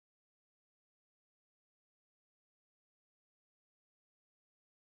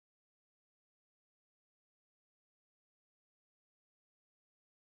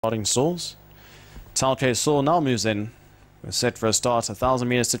Starting stalls. Talke Saw now moves in. We're set for a start, 1,000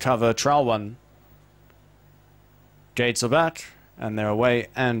 meters to cover, trial one. Gates are back, and they're away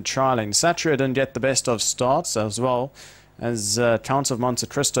and trialing. Satria didn't get the best of starts as well, as Count of Monte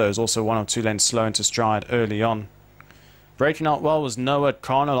Cristo is also 1 or 2 lengths slow into stride early on. Breaking out well was Noah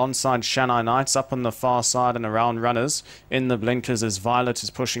Khan alongside Shanghai Knights up on the far side and around runners. In the blinkers as Violet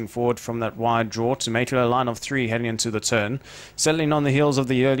is pushing forward from that wide draw to make it a line of 3 heading into the turn. Settling on the heels of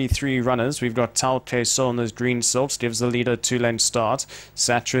the early 3 runners, we've got Talke Saw on those green silks, gives the leader a 2-length start.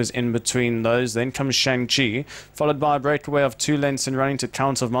 Satra's in between those, then comes Shang-Chi, followed by a breakaway of 2 lengths in running to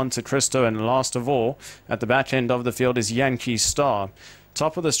Count of Monte Cristo, and last of all, at the back end of the field is Yankee Star.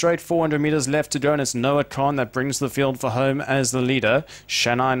 Top of the straight, 400 meters left to go, and it's Noah Khan that brings the field for home as the leader.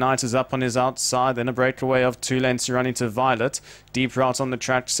 Shanghai Knight is up on his outside, then a breakaway of 2 lengths running to Violet. Deep route on the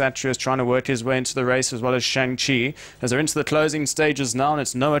track, Satria is trying to work his way into the race as well as Shang-Chi. As they're into the closing stages now, and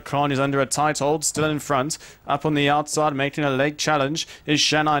it's Noah Khan who's under a tight hold, still in front. Up on the outside, making a late challenge is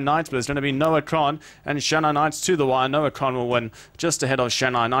Shanghai Knight, but it's going to be Noah Khan, and Shanghai Knight to the wire. Noah Khan will win just ahead of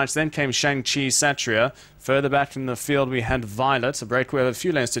Shanghai Knight. Then came Shang-Chi Satria. Further back in the field, we had Violet, a breakaway of a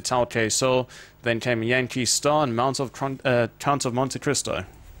few lengths to Talke Saw. Then came Yankee Star and Count of Monte Cristo.